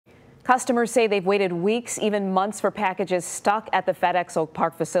Customers say they've waited weeks, even months for packages stuck at the FedEx Oak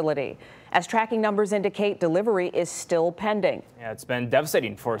Park facility. As tracking numbers indicate, delivery is still pending. Yeah, it's been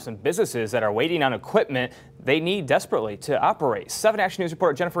devastating for some businesses that are waiting on equipment they need desperately to operate. 7 Action News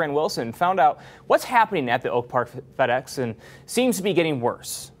reporter Jennifer Ann Wilson found out what's happening at the Oak Park FedEx and seems to be getting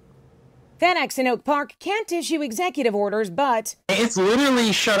worse. FedEx in Oak Park can't issue executive orders, but it's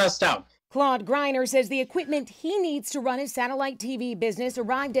literally shut us down. Claude Greiner says the equipment he needs to run his satellite TV business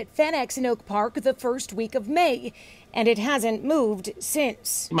arrived at FedEx in Oak Park the first week of May, and it hasn't moved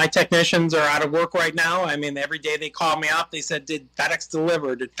since. My technicians are out of work right now. I mean, every day they call me up. They said, did FedEx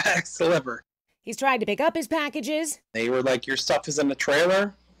deliver? Did FedEx deliver? He's tried to pick up his packages. They were like, your stuff is in the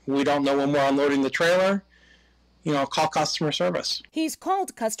trailer. We don't know when we're unloading the trailer. You know, call customer service. He's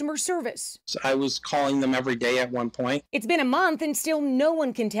called customer service. So I was calling them every day at one point. It's been a month and still no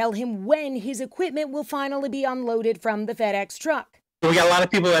one can tell him when his equipment will finally be unloaded from the FedEx truck. We got a lot of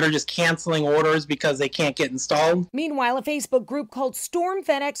people that are just canceling orders because they can't get installed. Meanwhile, a Facebook group called Storm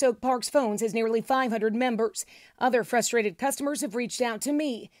FedEx Oak Park's Phones has nearly 500 members. Other frustrated customers have reached out to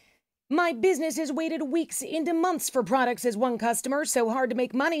me. My business has waited weeks into months for products, says one customer. So hard to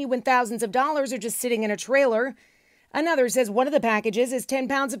make money when thousands of dollars are just sitting in a trailer. Another says one of the packages is 10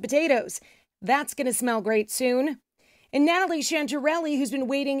 pounds of potatoes. That's going to smell great soon. And Natalie Chantarelli, who's been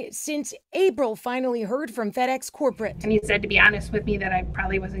waiting since April, finally heard from FedEx corporate. And he said to be honest with me that I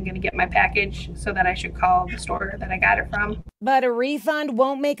probably wasn't going to get my package, so that I should call the store that I got it from. But a refund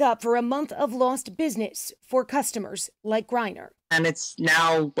won't make up for a month of lost business for customers like Greiner. And it's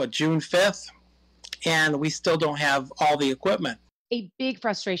now, June 5th, and we still don't have all the equipment. A big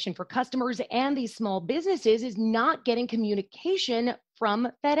frustration for customers and these small businesses is not getting communication from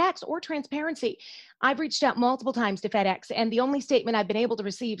FedEx or transparency. I've reached out multiple times to FedEx, and the only statement I've been able to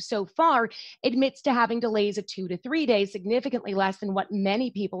receive so far admits to having delays of 2 to 3 days, significantly less than what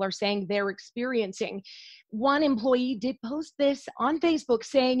many people are saying they're experiencing. One employee did post this on Facebook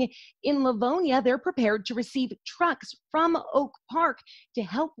saying in Livonia, they're prepared to receive trucks from Oak Park to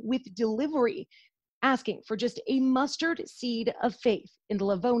help with delivery, asking for just a mustard seed of faith in the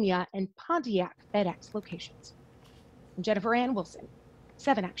Livonia and Pontiac FedEx locations. I'm Jennifer Ann Wilson,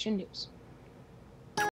 7 Action News.